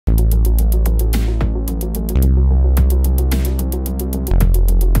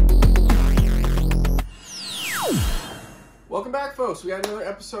Welcome back, folks. We got another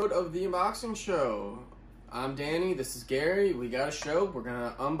episode of the unboxing show. I'm Danny. This is Gary. We got a show. We're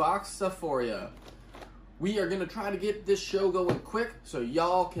gonna unbox stuff for you. We are gonna try to get this show going quick so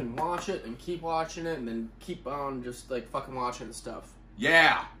y'all can watch it and keep watching it and then keep on just like fucking watching and stuff.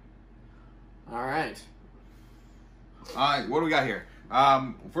 Yeah. All right. What do we got here?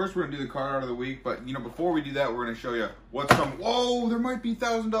 First we're gonna do the card art of the week, but you know, before we do that, we're gonna show you what's some. Whoa, there might be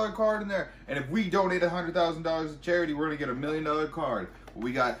 $1,000 card in there, and if we donate $100,000 to charity, we're gonna get $1 million card.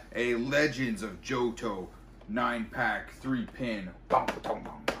 We got a Legends of JOHTO 9-pack 3-pin.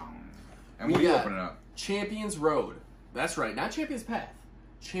 And what are you opening up? Champions Road. That's right, not Champions Path.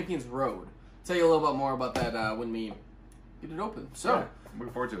 Champions Road. Tell you a little bit more about that when we get it open. So, yeah, I'm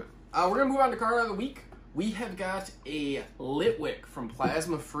looking forward to it. We're gonna move on to card art of the week. We have got a Litwick from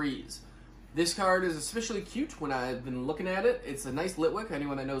Plasma Freeze. This card is especially cute when I've been looking at it. It's a nice Litwick.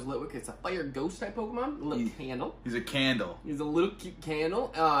 Anyone that knows Litwick, it's a fire ghost type Pokemon. A little candle. He's a candle. He's a little cute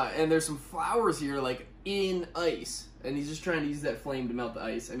candle. And there's some flowers here, like in ice. And he's just trying to use that flame to melt the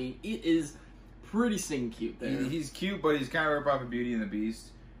ice. I mean, it is pretty stinking cute there. He's cute, but he's kind of rip off of Beauty and the Beast.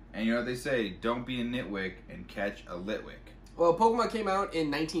 And you know what they say? Don't be a nitwick and catch a Litwick. Well, Pokemon came out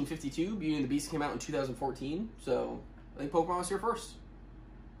in 1952. Beauty and the Beast came out in 2014. So, I think Pokemon was here first.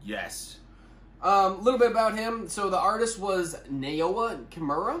 Yes. A little bit about him. So, the artist was Naoya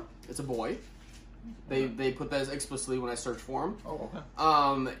Kimura. It's a boy. They put that explicitly when I searched for him. Oh,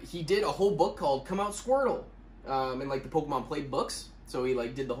 okay. He did a whole book called Come Out Squirtle. In, like, the Pokemon Play books. So, he,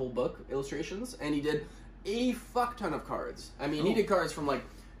 like, did the whole book illustrations. And he did a fuck ton of cards. I mean, he did cards from, like,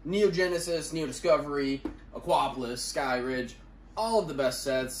 Neo Genesis, Neo Discovery, Aquapolis, Skyridge, all of the best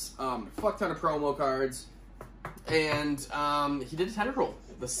sets, fuck ton of promo cards, and he did a Tentacruel,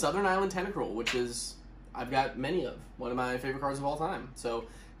 the Southern Island Tentacruel, which is, I've got many of, one of my favorite cards of all time. So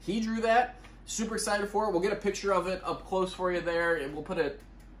he drew that, super excited for it. We'll get a picture of it up close for you there, and we'll put it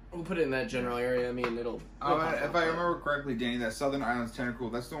in that general area. I mean, it'll if I remember correctly, Danny, that Southern Islands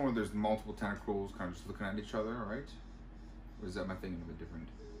Tentacruel, that's the one where there's multiple Tentacruels kind of just looking at each other, right? Or is that my thinking of a different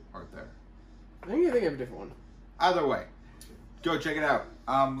art there? I think you're thinking of a different one. Either way, go check it out.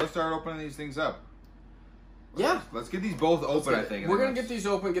 Let's start opening these things up. Yeah. Let's get these both open, I think. We're going to get these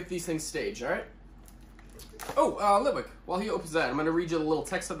open, get these things staged, alright? Oh, Litwick, while he opens that, I'm going to read you the little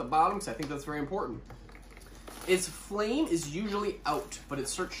text at the bottom because I think that's very important. Its flame is usually out, but it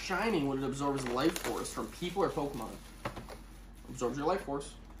starts shining when it absorbs life force from people or Pokemon. Absorbs your life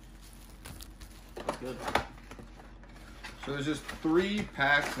force. That's good. So there's just 3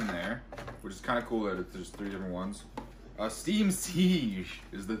 packs in there, which is kind of cool that there's 3 different ones. Steam Siege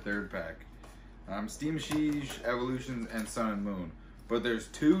is the 3rd pack. Steam Siege Evolutions and Sun and Moon. But there's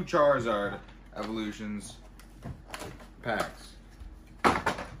 2 Charizard Evolutions packs.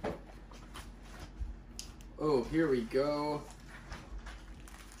 Oh, here we go.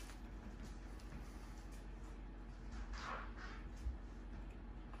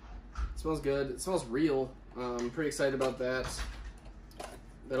 It smells good. It smells real. I'm pretty excited about that.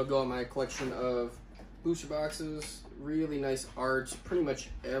 That'll go in my collection of booster boxes. Really nice art, pretty much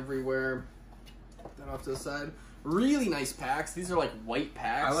everywhere. Put that off to the side. Really nice packs. These are like white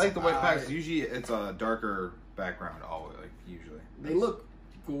packs. I like the white packs. Usually it's a darker background, usually. They look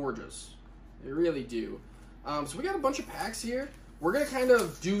gorgeous. They really do. So we got a bunch of packs here. We're going to kind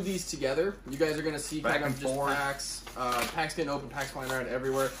of do these together. You guys are going to see kind of just packs. Packs getting open, packs flying around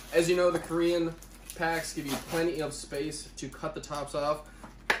everywhere. As you know, the Korean packs give you plenty of space to cut the tops off.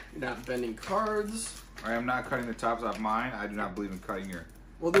 You're not bending cards. I am not cutting the tops off mine. I do not believe in cutting your.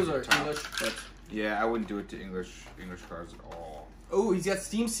 Well, those are English, but yeah, I wouldn't do it to English cards at all. Oh, he's got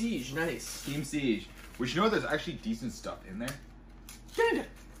Steam Siege. Nice. Steam Siege. Which, you know, there's actually decent stuff in there. Kinda.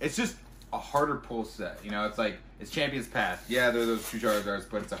 It's just a harder pull set. You know, it's like it's Champion's Path. Yeah, there are those 2 Charizards,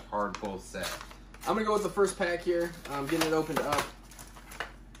 but it's a hard pull set. I'm gonna go with the first pack here. I'm getting it opened up.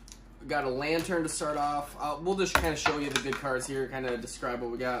 We got a Lantern to start off. We'll just kind of show you the good cards here, kind of describe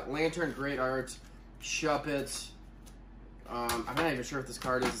what we got. Lantern, great art. Shuppet. I'm not even sure if this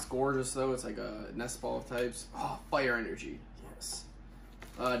card is. It's gorgeous, though. It's like a nest ball of types. Oh, Fire Energy. Yes.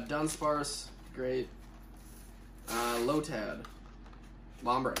 Dunsparce. Great. Lotad.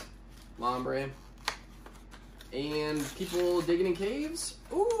 Lombre. And people digging in caves.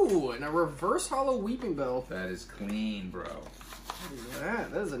 Ooh, and a reverse hollow Weeping Bell. That is clean, bro. Look at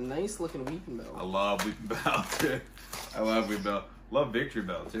that. That is a nice looking Weeping Bell. I love Weeping Bell, too. I love Weeping Bell. Love Victory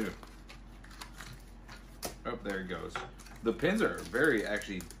Bell, too. Oh, there it goes. The pins are very,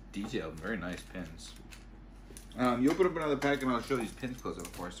 actually, detailed. Very nice pins. You open up another pack and I'll show these pins close up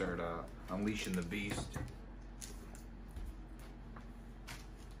before I start unleashing the beast.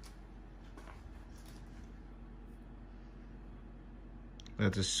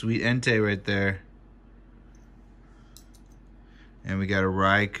 That's a sweet Entei right there. And we got a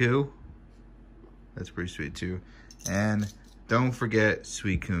Raikou. That's pretty sweet too. And don't forget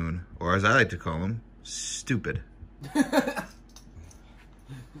Suicune, or as I like to call him, Stupid. It's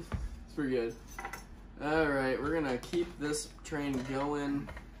pretty good. Alright, we're gonna keep this train going.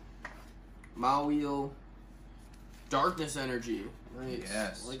 Mawile. Darkness Energy. Nice.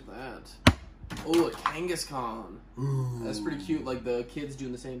 Yes. I like that. Oh, a Kangaskhan. Ooh. That's pretty cute, like the kids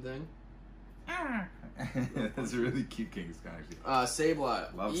doing the same thing. That's a really cute Kangaskhan, actually.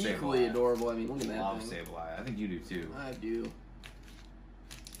 Sableye. Love Equally Sableye. adorable. I mean, look at that Love thing. Sableye. I think you do too. I do.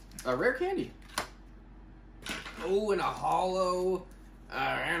 Rare candy. Oh, and a hollow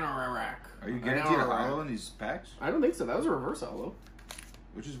Anorak. Are you guaranteed a hollow in these packs? I don't think so. That was a reverse hollow.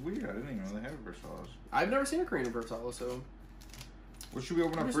 Which is weird. I didn't even know they had reverse hollows. I've never seen a crane reverse hollow, so. What should we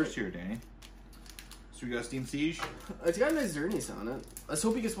open up first here, Danny? So we got Steam Siege? It's got a nice Xerneas on it. Let's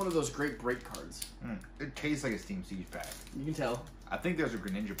hope he gets one of those great break cards. It tastes like a Steam Siege pack. You can tell. I think there's a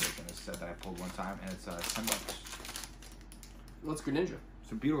Greninja break in this set that I pulled one time, and it's $10. What's Greninja?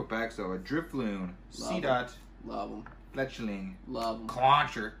 Some beautiful packs though. A Drifloon, Seedot, Love him. Fletchling, Love him.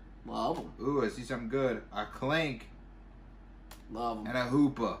 Clauncher. Love him. Ooh, I see something good. A Clank, Love him. and a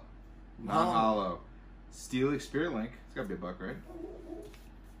Hoopa. Non-hollow. Steelix Spirit Link. It's gotta be $1, right?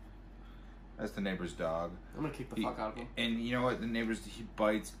 That's the neighbor's dog. I'm gonna kick the fuck out of him. And you know what? He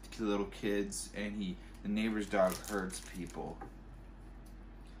bites little kids, and the neighbor's dog hurts people.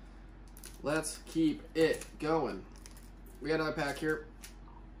 Let's keep it going. We got another pack here.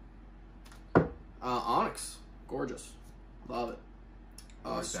 Onyx. Gorgeous. Love it.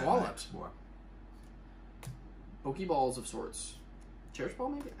 Swallow. Pokeballs of sorts. Cherish Ball,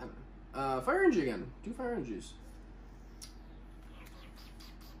 maybe? I don't know. Fire Energy again. 2 Fire Energies.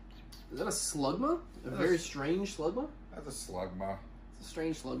 Is that a Slugma? A very strange Slugma? That's a Slugma. It's a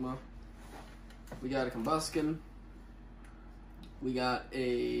strange Slugma. We got a Combuskin. We got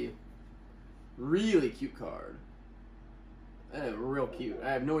a really cute card. Real cute.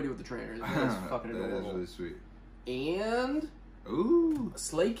 I have no idea what the trainer is. That's fucking adorable. That is really sweet. And ooh,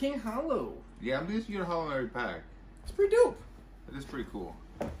 Slay King Hollow. Yeah, I'm guessing you get a hollow in every pack. It's pretty dope. It is pretty cool.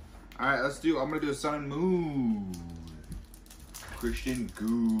 All right, I'm gonna do a Sun and Moon. Christian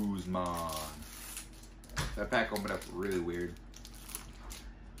Guzman. That pack opened up really weird.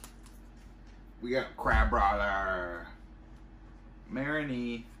 We got Crab Brother,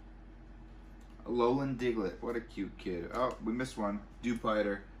 Marini, Alolan Diglett. What a cute kid. Oh, we missed one.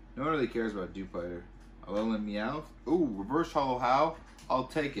 Dewpider. No one really cares about Dewpider. Alolan Meowth. Ooh, reverse hollow how? I'll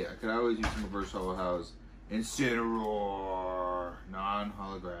take it. I could always use some reverse hollow hows. Incineroar.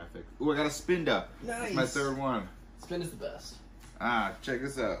 Non-holographic. Ooh, I got a Spinda. Nice. That's my third one. Spin is the best. Ah, check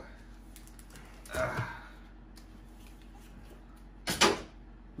this out.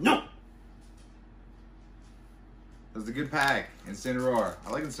 No! That's a good pack. Incineroar. I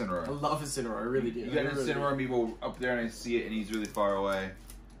like I Incineroar. love Incineroar. I really do. You got an Incineroar amiibo up there and I see it and he's really far away.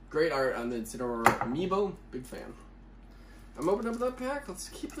 Great art on the Incineroar amiibo. Big fan. I'm opening up that pack. Let's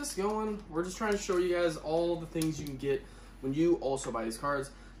keep this going. We're just trying to show you guys all the things you can get when you also buy these cards.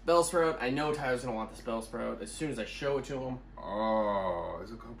 Bellsprout. I know Tyler's going to want this Bellsprout as soon as I show it to him. Oh,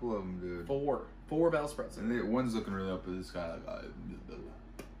 there's a couple of them, dude. 4 Bellsprouts. And one's looking really up at this guy. Like,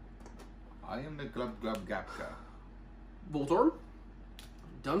 I am the Glub Gapka. Voltorb.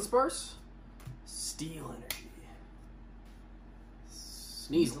 Dunsparce. Steel Energy.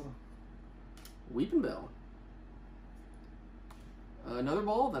 Sneasel. Weeping Bell. Another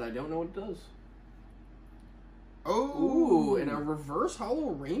ball that I don't know what it does. Oh! Ooh, and a reverse hollow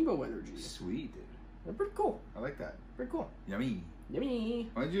Rainbow Energy. Sweet, dude. They're pretty cool. I like that. Pretty cool. Yummy. Yummy.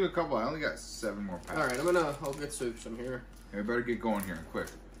 Why don't you do a couple? I only got 7 more packs. Alright, I'll get some here. We better get going here, quick.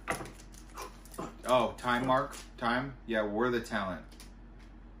 Oh, time mark? Time? Yeah, we're the talent.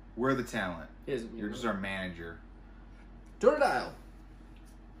 We're the talent. You're just our manager. Totodile.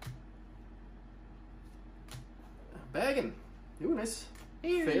 Baggin. Ooh, nice.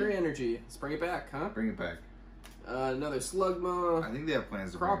 Fairy Energy. Let's bring it back, huh? Bring it back. Another Slugma. I think they have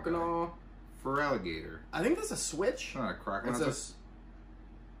plans to bring it back. Croconaw. For Alligator. I think that's a switch. No, not Croconaw. It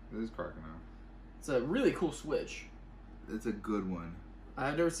is Croconaw. It's a really cool switch. It's a good one.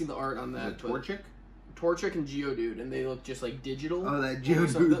 I've never seen the art on that. Is it Torchic? Torchic and Geodude, and they look just like digital. Oh, that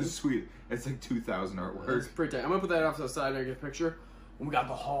Geodude is sweet. It's like 2,000 artwork. It's pretty tight. I'm gonna put that off to the side and get a picture. And we got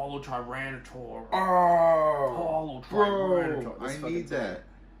the Hollow Tyranitar. Oh, Hollow Tyranitar. Bro, I need that.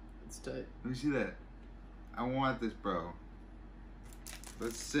 It's tight. Let me see that. I want this, bro.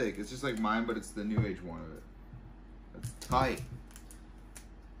 That's sick. It's just like mine, but it's the new age one of it. That's tight.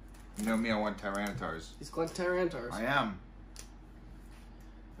 You know me, I want Tyranitars. He's collecting Tyranitars. I am.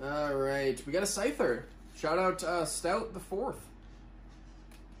 All right, we got a Scyther. Shout out Stout the Fourth.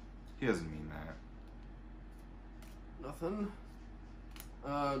 He doesn't mean that. Nothing.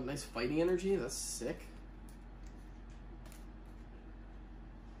 Nice fighting energy. That's sick.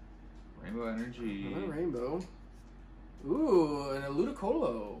 Rainbow energy. Another rainbow. Ooh, and a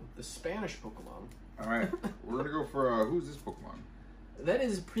Ludicolo, the Spanish Pokemon. All right, we're gonna go for who's this Pokemon? That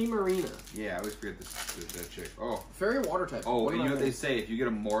is Primarina. Yeah, I always forget that chick. Oh, Fairy water type. oh, and you know what they say? If you get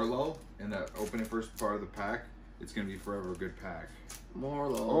a Morlo in the opening first part of the pack, it's gonna be forever a good pack.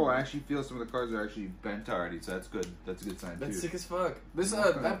 Morlo. Oh, I actually feel some of the cards are actually bent already, so that's good. That's a good sign That's too. sick as fuck. This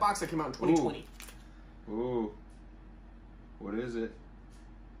that box that came out in 2020. Ooh, what is it?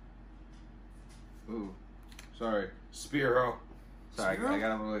 Ooh, sorry, Spearow. Sorry, Spearow? I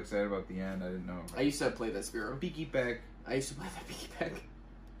got a little excited about the end. I didn't know. I used to play that Spearow. Beaky Peck, I used to play that Beaky Peck.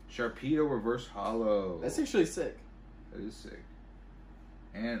 Sharpedo Reverse Hollow. That's actually sick. That is sick.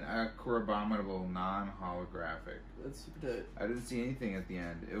 And Abominable non-holographic. That's super dope. I didn't see anything at the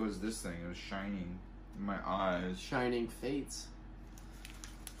end. It was this thing. It was shining in my eyes. Shining Fates.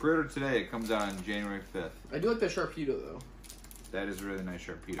 Pre-order today. It comes out on January 5th. I do like that Sharpedo though. That is a really nice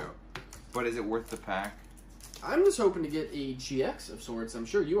Sharpedo. But is it worth the pack? I'm just hoping to get a GX of sorts. I'm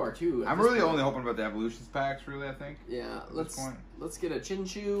sure you are too. I'm really only hoping about the Evolutions packs, really, I think. Yeah, this let's get a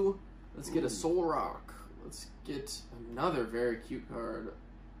Chinchou. Let's get a Soul Rock. Let's get another very cute card.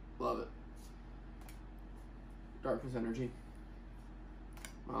 Love it. Darkness Energy.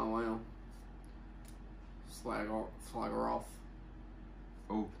 Oh wow. Slagoroth.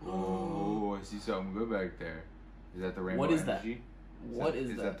 Oh, I see something good back there. Is that the Rainbow What is Energy? What is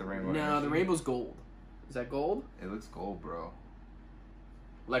that? Is that the Rainbow No, Energy? the Rainbow's gold. Is that gold? It looks gold, bro.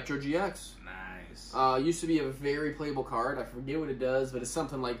 Electro GX. Nice. Used to be a very playable card. I forget what it does, but it's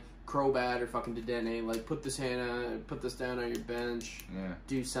something like Crobat or fucking Dedenne. Like put this down on your bench. Yeah.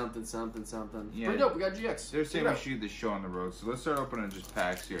 Do something. Yeah. Pretty dope. We got GX. They're saying we shoot this show on the road, so let's start opening just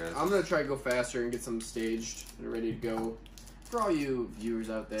packs here. I'm gonna try to go faster and get some staged and ready to go. For all you viewers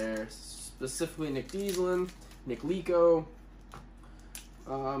out there, specifically Nick Dieselin, Nick Lico.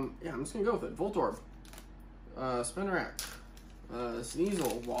 Yeah, I'm just gonna go with it. Voltorb. Spinarak.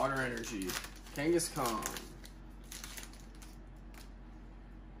 Sneasel. Water Energy. Kangaskhan.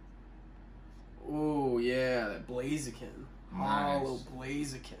 Oh yeah, that Blaziken. Hollow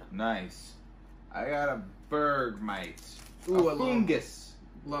Blaziken. Nice. I got a Bergmite. Ooh, a Fungus.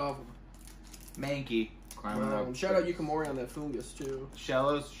 Love him. Mankey. Climbing up. Shout out Yukamori on that Fungus too.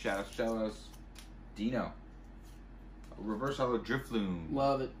 Shellos. Shout out Shellos. Dino. A Reverse Hollow Drifloon.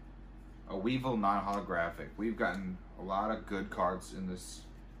 Love it. A Weevil non-holographic. We've gotten a lot of good cards in this.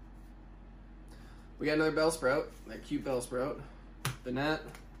 We got another Bellsprout. That cute Bellsprout. Banette.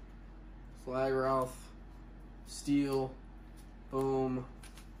 Slagroth. Steel. Boom.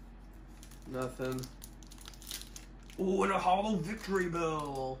 Nothing. Ooh, and a Hollow Victory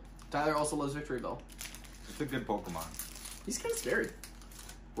Bell. Tyler also loves Victory Bell. It's a good Pokemon. He's kind of scary.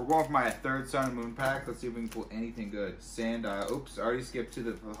 We're going for my third Sun and Moon pack. Let's see if we can pull anything good. Sandile. Oops, already skipped to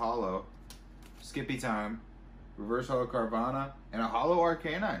the Hollow. Skippy time. Reverse Hollow Carvana. And a Hollow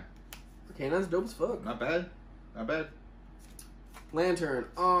Arcanine. Arcanine's dope as fuck. Not bad. Not bad. Lantern.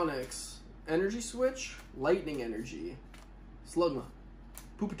 Onyx. Energy Switch. Lightning Energy. Slugma.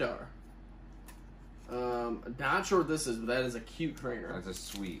 Pupitar. Not sure what this is, but that is a cute trainer. That's a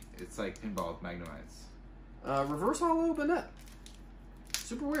sweet. It's like pinball with Magnemites. Reverse Hollow Banette.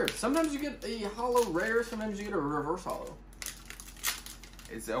 Super weird. Sometimes you get a Hollow Rare, sometimes you get a Reverse Hollow.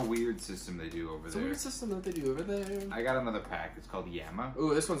 It's a weird system they do over It's there. a weird system that they do over there. I got another pack. It's called Yama.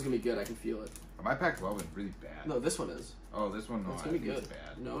 Ooh, this one's gonna be good. I can feel it. My pack's well been really bad. No, this one is. Oh, this one, no, It's I gonna be think good. it's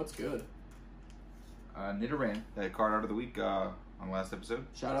bad. No, it's good. Nidoran, that card out of the week on the last episode.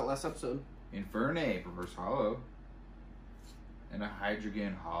 Shout out last episode. Infernape, Reverse Hollow. And a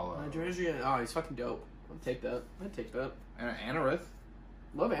Hydreigon Hollow. Hydreigon. Oh, he's fucking dope. I'd take that. I'd take that. And an Anorith.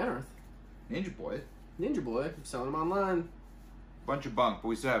 Love Anorith. Ninja Boy. Ninja Boy. I'm selling him online. Bunch of bunk, but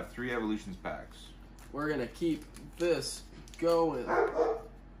we still have 3 Evolutions packs. We're gonna keep this going. The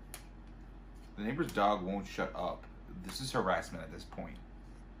neighbor's dog won't shut up. This is harassment at this point.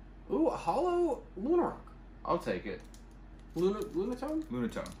 Ooh, a Hollow Lunarok. I'll take it. Lunatone?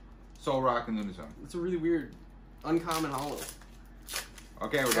 Lunatone. Soul Rock and Lunatone. It's a really weird, uncommon Hollow.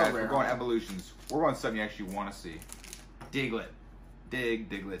 Okay, rare. we're going Evolutions. We're on something you actually want to see. Diglett.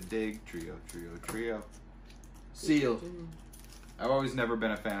 Diglett, dig. Trio. Seal. I've always never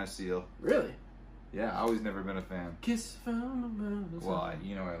been a fan of Seal. Really? Yeah, I've always never been a fan. Kiss from a mountain. Well,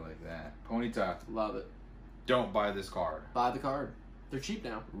 you know I like that. Ponyta. Love it. Don't buy this card. Buy the card. They're cheap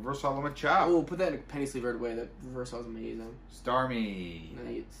now. Reverse Hollow Machop. Oh, put that in a penny sleeve right away. That reverse was amazing. Starmie.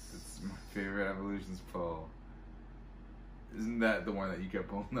 Nice. It's my favorite Evolutions pull. Isn't that the one that you kept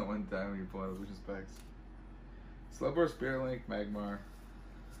pulling that one time when you pulled Evolutions packs? Slowbro, Spirit Link, Magmar.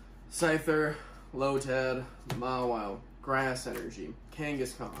 Scyther, Lotad, Mawile, Grass Energy,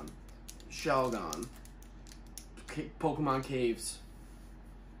 Kangaskhan, Shelgon, Pokemon Caves.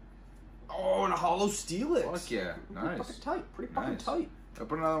 Oh, and a Hollow Steelix. Fuck yeah, Pretty nice. fucking tight. Pretty fucking tight. I'll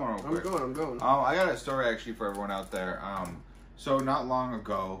put another one real quick. I'm going. I got a story actually for everyone out there. So not long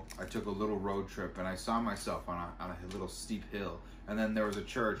ago, I took a little road trip and I saw myself on a little steep hill, and then there was a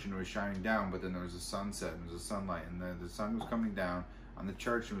church and it was shining down, but then there was a sunset and there was a sunlight, and then the sun was coming down on the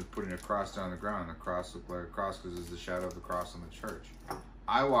church and was putting a cross down on the ground. And the cross looked like a cross because it's the shadow of the cross on the church.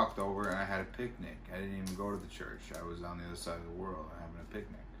 I walked over and I had a picnic. I didn't even go to the church. I was on the other side of the world having a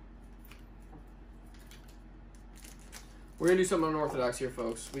picnic. We're gonna do something unorthodox here,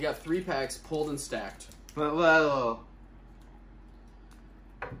 folks. We got 3 packs pulled and stacked.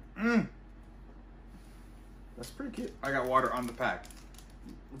 That's pretty cute. I got water on the pack.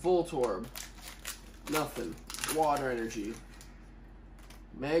 Voltorb. Nothing. Water Energy.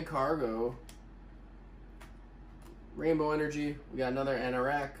 Magcargo. Rainbow Energy. We got another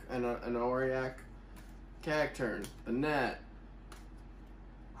Anorak, an Oriak. Cacturn. Banette.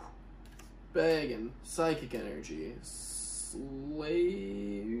 Bagon. Psychic Energy.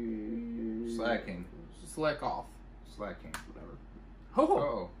 Slacking. Slack off. Slacking. Whatever. Ho-ho.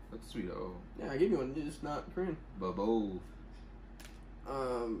 Oh, that's sweet. Oh. Yeah, I gave you one. It's just not Korean. Bubble.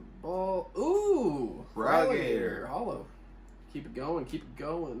 Ball. Ooh. Relegator. Hollow. Keep it going. Keep it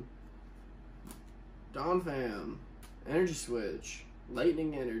going. Donphan. Energy Switch.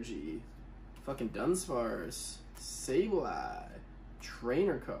 Lightning Energy. Fucking Dunsparce. Sableye.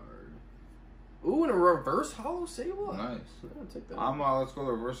 Trainer card. Ooh, and a reverse hollow Sableye. Nice. Yeah, I'll take that. Let's go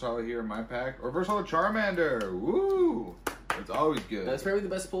to reverse hollow here in my pack. Reverse hollow Charmander. Woo! It's always good. That's probably the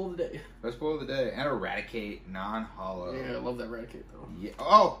best pull of the day. Best pull of the day. And Eradicate non-hollow. Yeah, I love that Eradicate though. Yeah.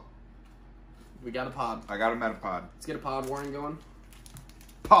 Oh! We got a pod. I got a Metapod. Let's get a pod warning going.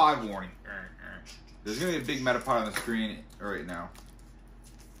 Pod warning. There's going to be a big Metapod on the screen right now.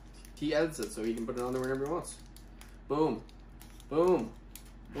 He edits it so he can put it on there whenever he wants. Boom. Boom.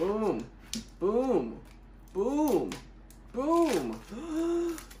 Boom. Boom. Boom. Boom.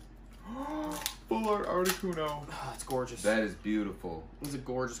 Full art Articuno. It's gorgeous. That is beautiful. It's a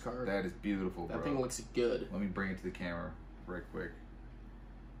gorgeous card. That is beautiful, bro. That thing looks good. Let me bring it to the camera right quick.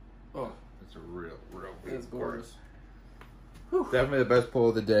 Oh. That's a real big It's gorgeous. Definitely the best pull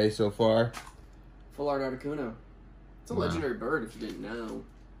of the day so far. Full art Articuno. It's a legendary bird if you didn't know.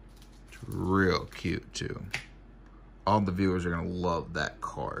 It's real cute too. All the viewers are gonna love that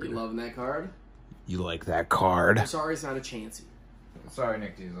card. You loving that card? You like that card? I'm sorry it's not a Chansey. Sorry,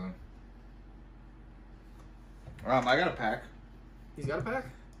 Nick Diesel. I got a pack. He's got a pack?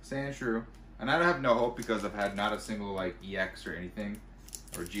 Staying true. And I don't have no hope because I've had not a single like EX or anything.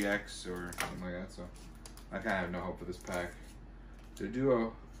 Or GX or something like that, so I kinda have no hope for this pack. To do a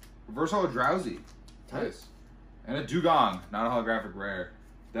reverse hollow Drowsy. Nice. And a Dugong, not a holographic rare.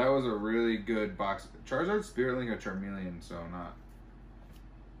 That was a really good box. Charizard, Spirit Link, or Charmeleon, so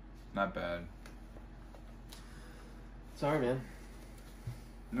not bad. Sorry, man.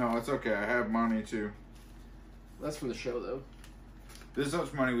 No, it's okay. I have money too. That's from the show, though. This is how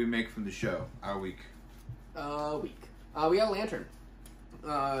much money we make from the show a week. We got a Lantern.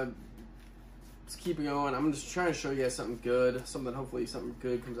 Let's keep it going. I'm just trying to show you guys something good. Hopefully something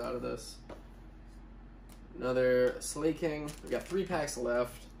good comes out of this. Another Slaking. We got 3 packs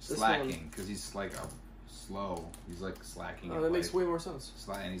left. Slacking, because he's like slow. He's like slacking. Oh, that makes way more sense.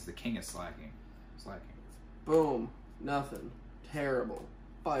 And he's the king of slacking. Slacking. Boom. Nothing. Terrible.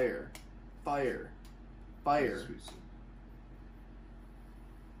 Fire. Fire. Fire. Sweet.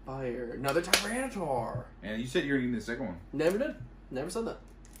 Fire. Another Tyranitar. And you said you were eating the second one. Never did. Never said that.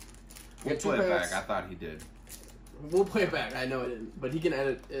 We'll play it back. I thought he did. We'll play it back. I know I didn't. But he can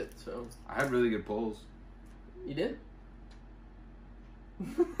edit it, so. I had really good pulls. You did?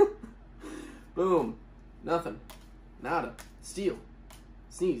 Boom. Nothing. Nada. Steal.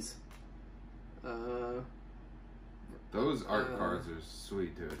 Sneeze. Those art cards are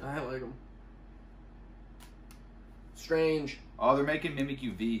sweet, dude. I like them. Strange. Oh, they're making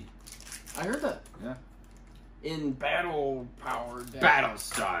Mimikyu V. I heard that. Yeah. In Battle Power Deck. Battle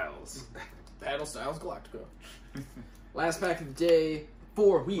Styles. Battle Styles Galactica. Last pack of the day.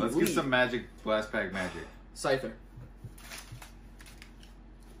 Let's get some magic. Blast pack magic. Scyther.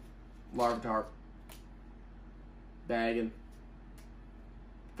 Larvitar. Bagon.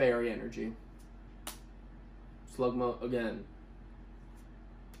 Fairy Energy. Slugma again.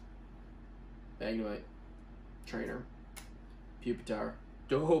 Magnemite. Trainer. Pupitar.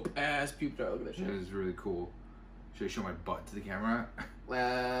 Dope ass Pupitar. Look at that shit. That is really cool. Should I show my butt to the camera? We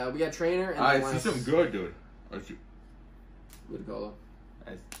got Trainer. And I see some good, dude. Ludicolo.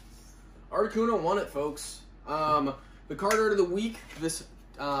 Nice. Articuno won it, folks. The card art of the week, this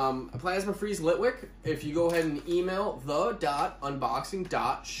Plasma Freeze Litwick. If you go ahead and email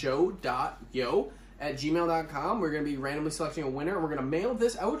the.unboxing.show.yo@gmail.com, we're going to be randomly selecting a winner, and we're going to mail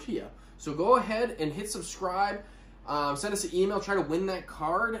this out to you. So go ahead and hit subscribe. Send us an email. Try to win that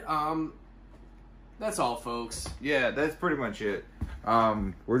card. That's all, folks. Yeah, that's pretty much it.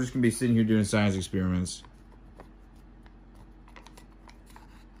 We're just going to be sitting here doing science experiments.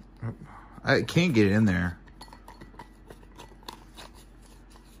 I can't get it in there.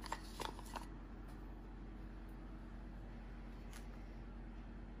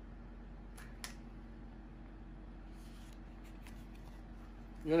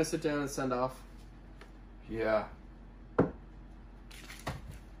 You want to sit down and send off? Yeah.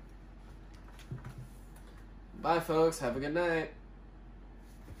 Bye, folks. Have a good night.